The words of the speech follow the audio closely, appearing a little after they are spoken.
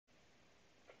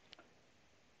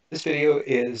This video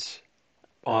is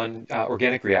on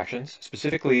organic reactions,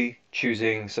 specifically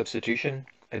choosing substitution,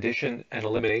 addition, and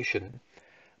elimination,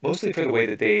 mostly for the way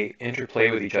that they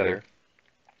interplay with each other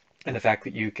and the fact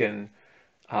that you can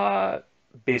uh,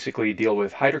 basically deal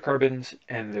with hydrocarbons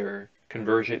and their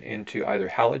conversion into either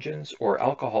halogens or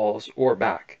alcohols or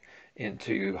back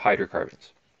into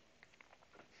hydrocarbons.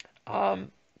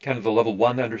 Kind of the level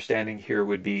one understanding here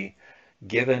would be,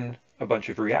 given a bunch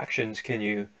of reactions, can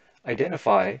you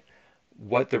identify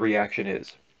what the reaction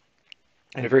is?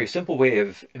 And a very simple way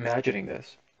of imagining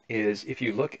this is if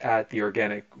you look at the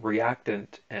organic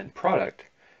reactant and product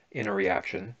in a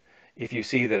reaction, if you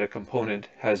see that a component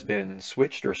has been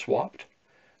switched or swapped,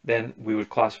 then we would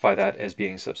classify that as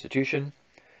being substitution.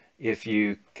 If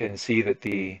you can see that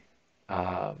the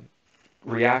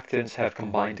reactants have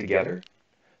combined together,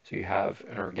 so you have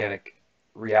an organic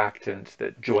reactant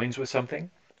that joins with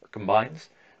something or combines,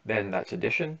 then that's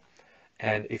addition.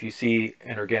 And if you see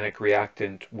an organic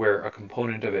reactant where a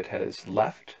component of it has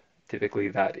left, typically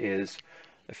that is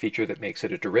a feature that makes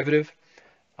it a derivative,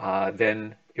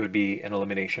 then it would be an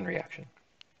elimination reaction.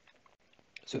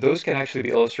 So those can actually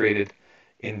be illustrated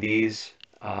in these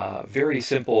very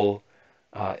simple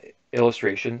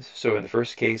illustrations. So in the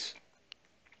first case,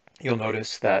 you'll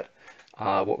notice that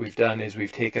what we've done is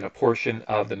we've taken a portion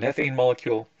of the methane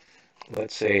molecule,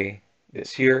 let's say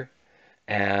this here,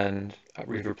 and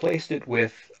we've replaced it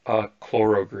with a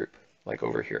chloro group, like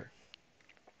over here.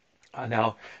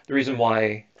 Now, the reason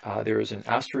why there is an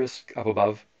asterisk up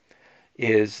above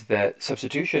is that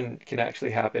substitution can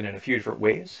actually happen in a few different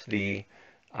ways. The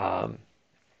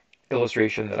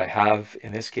illustration that I have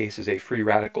in this case is a free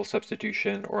radical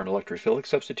substitution or an electrophilic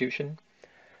substitution.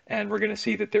 And we're going to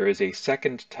see that there is a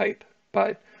second type,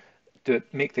 but to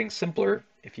make things simpler,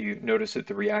 if you notice that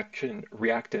the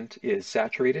reactant is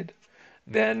saturated,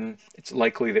 then it's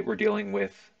likely that we're dealing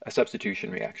with a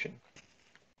substitution reaction.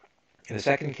 In the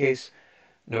second case,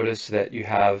 notice that you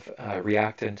have a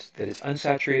reactant that is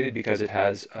unsaturated because it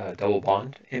has a double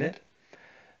bond in it.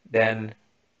 Then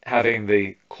having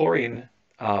the chlorine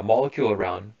molecule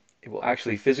around, it will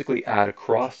actually physically add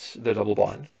across the double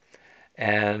bond,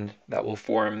 and that will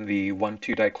form the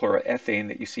 1,2-dichloroethane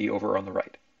that you see over on the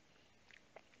right.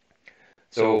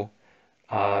 So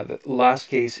the last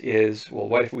case is, well,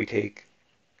 what if we take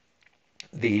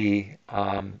the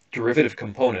derivative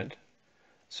component,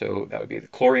 so that would be the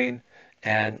chlorine,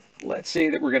 and let's say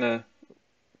that we're going to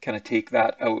kind of take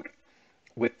that out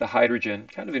with the hydrogen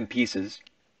kind of in pieces.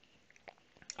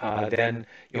 Then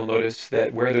you'll notice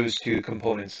that where those two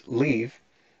components leave,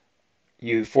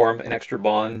 you form an extra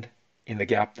bond in the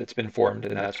gap that's been formed,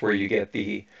 and that's where you get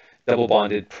the double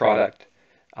bonded product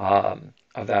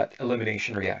of that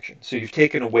elimination reaction. So you've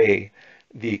taken away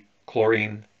the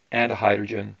chlorine and a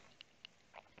hydrogen,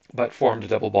 but formed a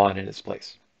double bond in its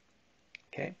place.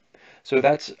 Okay, so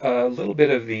that's a little bit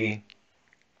of the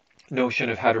notion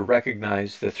of how to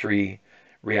recognize the three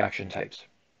reaction types.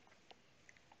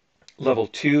 Level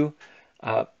two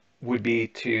would be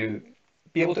to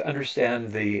be able to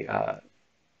understand the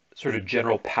sort of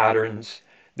general patterns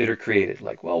that are created.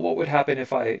 Like, well, what would happen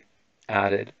if I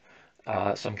added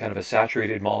some kind of a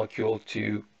saturated molecule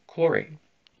to chlorine?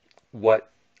 What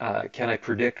can I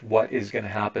predict what is going to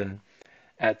happen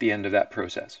at the end of that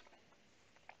process?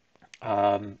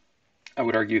 I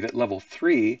would argue that level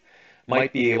three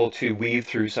might be able to weave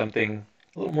through something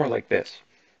a little more like this,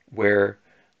 where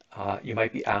you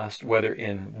might be asked whether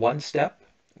in one step,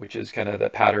 which is kind of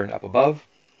the pattern up above,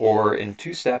 or in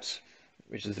two steps,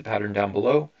 which is the pattern down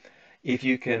below, if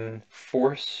you can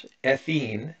force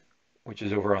ethene, which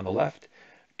is over on the left,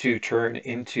 to turn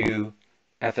into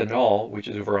ethanol, which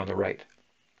is over on the right.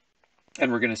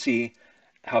 And we're going to see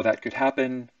how that could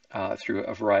happen through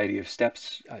a variety of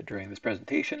steps during this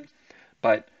presentation.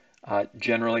 But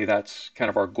generally, that's kind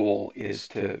of our goal, is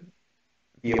to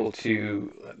be able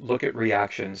to look at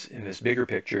reactions in this bigger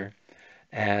picture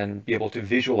and be able to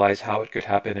visualize how it could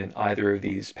happen in either of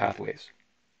these pathways.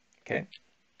 Okay.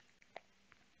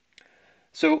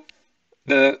 So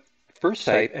the first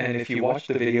type, and if you watch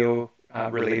the video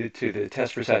related to the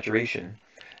test for saturation,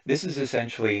 this is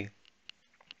essentially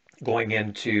going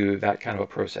into that kind of a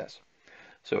process.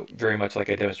 So very much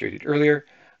like I demonstrated earlier,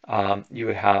 you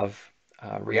would have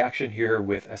a reaction here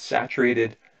with a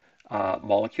saturated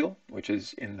molecule, which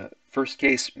is in the first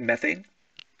case methane.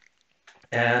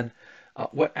 And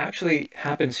what actually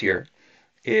happens here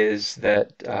is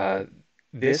that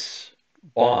this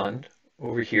bond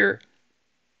over here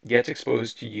gets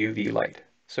exposed to UV light.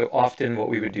 So often what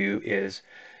we would do is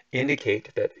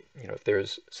indicate that, if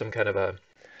there's some kind of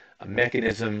a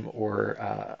mechanism or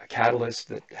a catalyst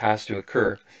that has to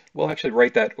occur, we'll actually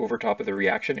write that over top of the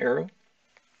reaction arrow.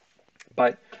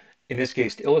 But in this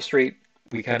case, to illustrate,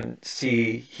 we can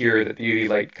see here that the UV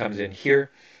light comes in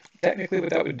here. Technically,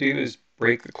 what that would do is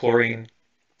break the chlorine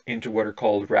into what are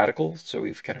called radicals. So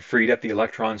we've kind of freed up the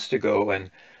electrons to go and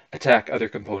attack other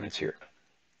components here.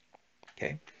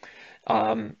 Okay.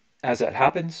 As that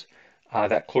happens,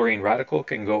 that chlorine radical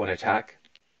can go and attack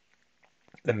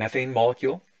the methane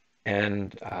molecule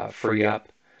and free up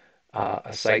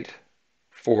a site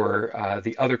for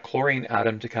the other chlorine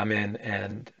atom to come in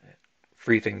and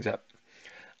free things up.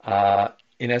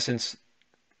 In essence,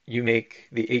 you make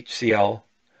the HCl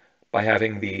by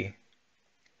having the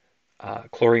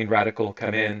chlorine radical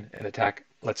come in and attack,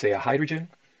 let's say, a hydrogen.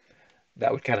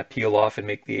 That would kind of peel off and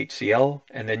make the HCl,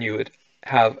 and then you would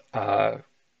have a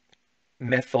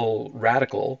methyl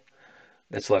radical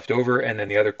that's left over, and then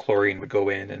the other chlorine would go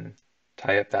in and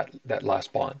tie up that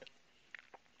last bond.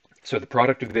 So the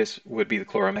product of this would be the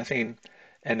chloromethane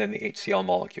and then the HCl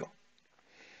molecule.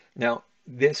 Now,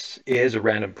 this is a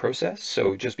random process,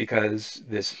 so just because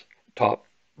this top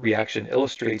reaction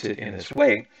illustrates it in this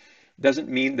way doesn't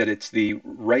mean that it's the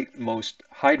rightmost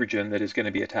hydrogen that is going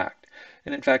to be attacked.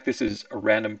 And in fact, this is a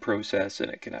random process,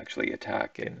 and it can actually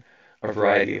attack in a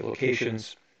variety of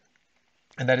locations,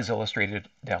 and that is illustrated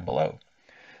down below.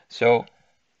 So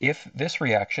if this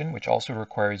reaction, which also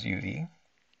requires UV,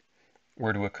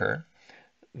 were to occur,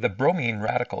 the bromine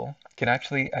radical can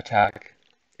actually attack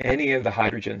any of the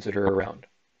hydrogens that are around.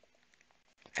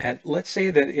 And let's say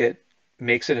that it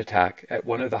makes an attack at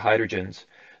one of the hydrogens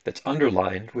that's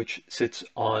underlined, which sits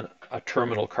on a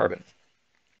terminal carbon.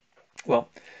 Well,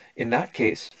 in that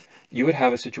case, you would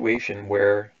have a situation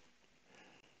where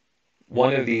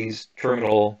one of these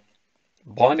terminal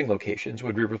bonding locations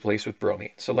would be replaced with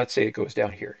bromine. So let's say it goes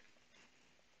down here.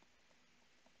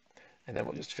 And then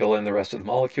we'll just fill in the rest of the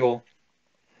molecule.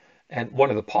 And one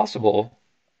of the possible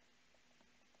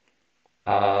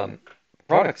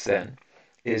products then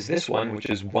is this one, which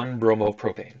is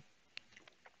 1-bromopropane.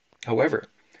 However,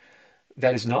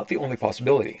 that is not the only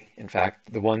possibility. In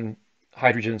fact, the one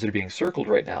hydrogens that are being circled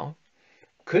right now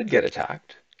could get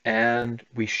attacked, and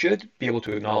we should be able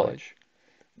to acknowledge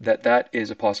that that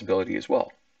is a possibility as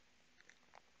well.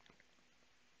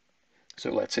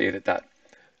 So let's say that that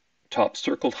top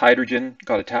circled hydrogen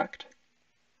got attacked,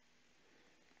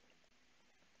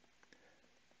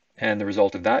 and the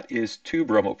result of that is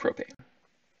 2-bromopropane.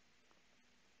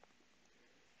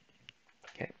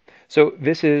 Okay, so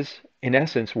this is in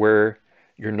essence where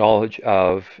your knowledge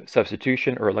of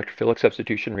substitution or electrophilic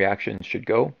substitution reactions should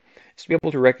go, is to be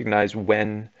able to recognize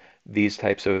when these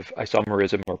types of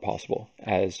isomerism are possible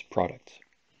as products.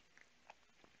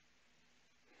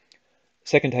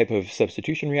 Second type of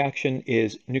substitution reaction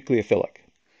is nucleophilic.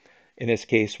 In this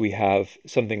case, we have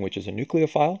something which is a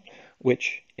nucleophile,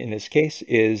 which in this case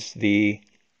is the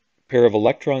pair of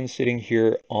electrons sitting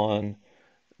here on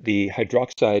the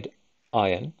hydroxide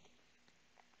ion.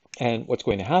 And what's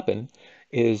going to happen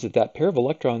is that that pair of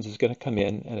electrons is going to come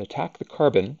in and attack the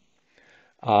carbon,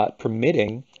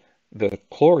 permitting the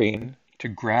chlorine to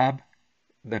grab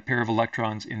the pair of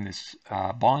electrons in this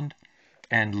bond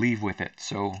and leave with it.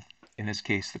 So in this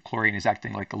case, the chlorine is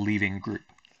acting like a leaving group.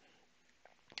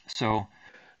 So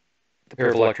the pair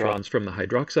of electrons from the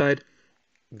hydroxide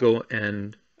go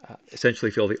and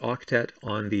essentially fill the octet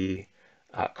on the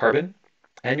carbon.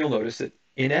 And you'll notice that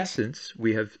in essence,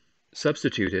 we have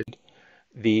substituted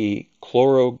the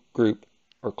chloro group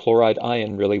or chloride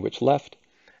ion really which left,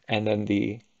 and then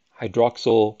the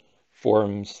hydroxyl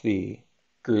forms the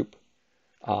group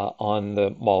on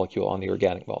the molecule, on the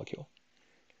organic molecule.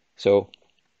 So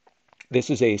this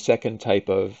is a second type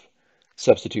of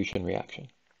substitution reaction.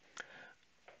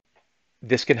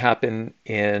 This can happen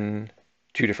in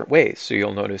two different ways. So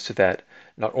you'll notice that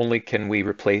not only can we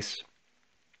replace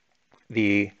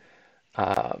the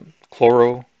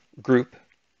chloro group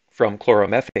from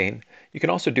chloromethane, you can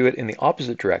also do it in the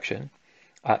opposite direction.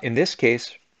 In this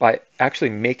case, by actually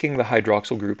making the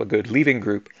hydroxyl group a good leaving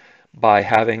group by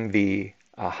having the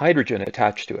hydrogen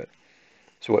attached to it.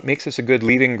 So what makes this a good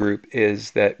leaving group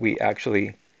is that we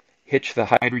actually hitch the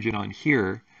hydrogen on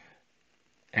here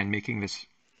and making this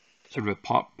sort of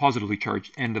a positively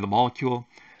charged end of the molecule,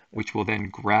 which will then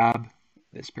grab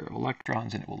this pair of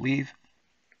electrons and it will leave.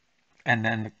 And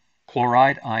then the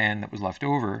chloride ion that was left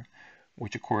over,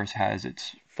 which of course has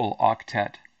its full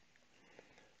octet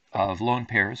of lone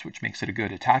pairs, which makes it a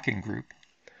good attacking group,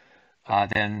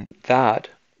 then that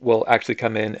will actually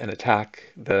come in and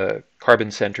attack the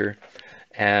carbon center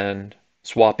and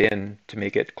swap in to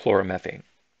make it chloromethane.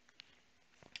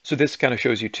 So this kind of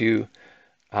shows you two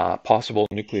possible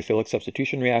nucleophilic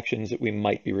substitution reactions that we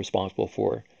might be responsible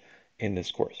for in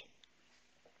this course.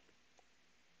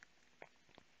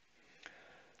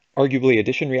 Arguably,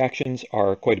 addition reactions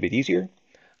are quite a bit easier.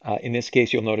 In this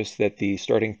case, you'll notice that the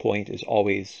starting point is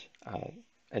always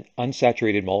an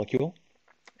unsaturated molecule.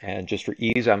 And just for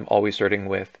ease, I'm always starting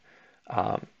with,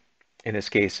 in this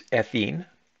case, ethene.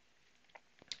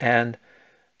 And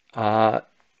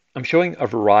I'm showing a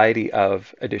variety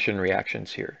of addition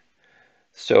reactions here.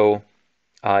 So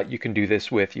you can do this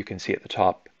with, you can see at the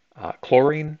top,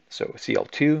 chlorine, so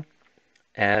Cl2.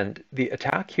 And the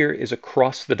attack here is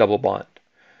across the double bond.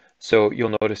 So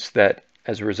you'll notice that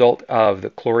as a result of the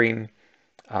chlorine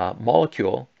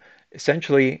molecule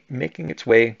essentially making its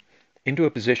way into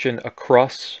a position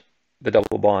across the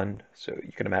double bond, so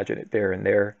you can imagine it there and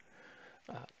there,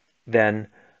 then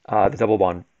the double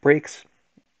bond breaks.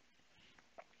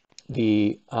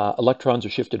 The electrons are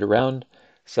shifted around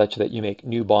such that you make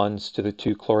new bonds to the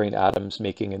two chlorine atoms,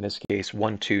 making, in this case,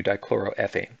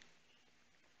 1,2-dichloroethane.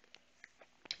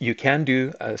 You can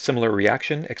do a similar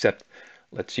reaction, except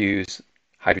let's use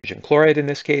hydrogen chloride in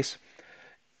this case.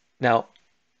 Now,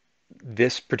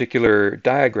 this particular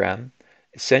diagram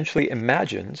essentially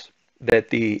imagines that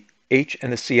the H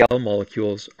and the Cl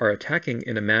molecules are attacking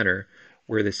in a manner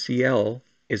where the Cl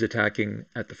is attacking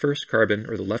at the first carbon,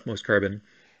 or the leftmost carbon,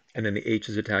 and then the H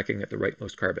is attacking at the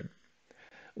rightmost carbon.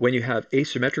 When you have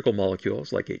asymmetrical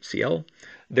molecules like HCl,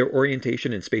 their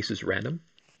orientation in space is random.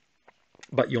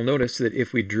 But you'll notice that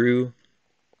if we drew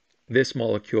this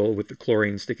molecule with the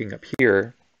chlorine sticking up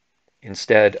here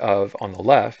instead of on the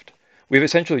left, we've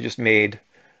essentially just made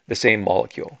the same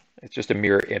molecule. It's just a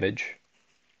mirror image.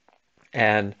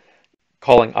 And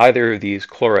calling either of these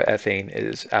chloroethane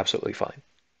is absolutely fine.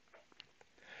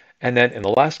 And then in the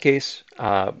last case,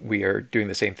 we are doing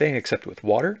the same thing except with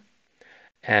water.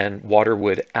 And water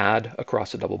would add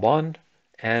across a double bond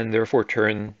and therefore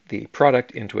turn the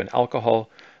product into an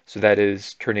alcohol. So that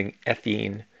is turning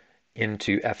ethene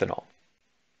into ethanol.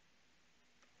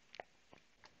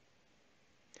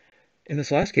 In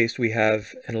this last case, we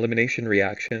have an elimination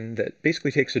reaction that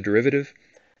basically takes a derivative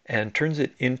and turns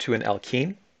it into an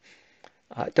alkene.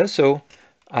 It does so,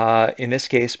 in this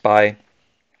case, by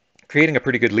creating a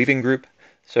pretty good leaving group.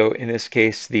 So in this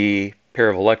case, the pair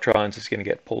of electrons is going to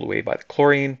get pulled away by the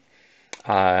chlorine.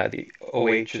 The OH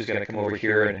is going to come over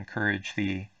here and encourage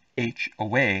the H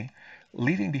away,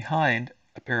 leaving behind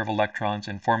a pair of electrons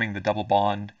and forming the double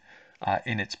bond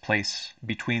in its place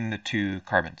between the two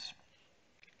carbons.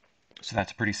 So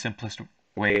that's a pretty simplest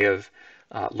way of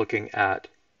looking at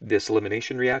this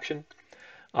elimination reaction.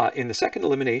 In the second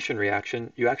elimination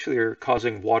reaction, you actually are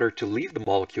causing water to leave the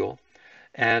molecule.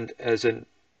 And as a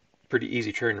pretty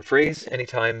easy turn of phrase,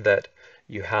 anytime that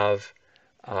you have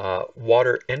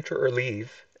water enter or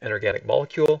leave an organic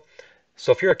molecule,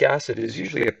 sulfuric acid is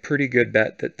usually a pretty good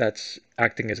bet that that's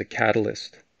acting as a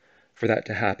catalyst for that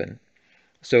to happen.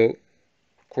 So,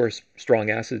 of course, strong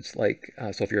acids like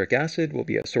sulfuric acid will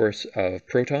be a source of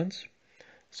protons.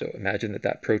 So imagine that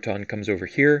that proton comes over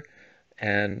here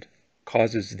and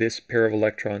causes this pair of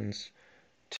electrons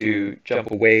to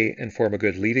jump away and form a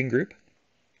good leaving group.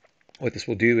 What this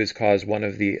will do is cause one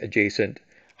of the adjacent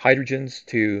hydrogens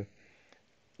to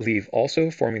leave also,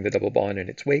 forming the double bond in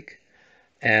its wake.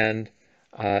 And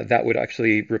that would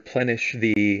actually replenish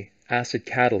the acid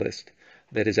catalyst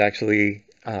that has actually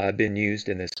been used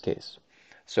in this case.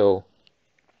 So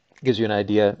it gives you an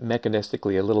idea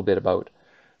mechanistically a little bit about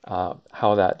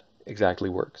how that exactly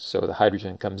works. So the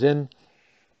hydrogen comes in,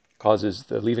 causes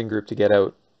the leaving group to get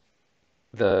out,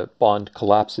 the bond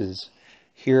collapses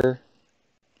here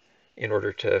in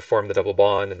order to form the double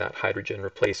bond, and that hydrogen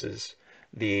replaces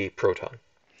the proton.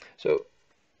 So it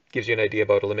gives you an idea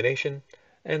about elimination,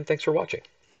 and thanks for watching.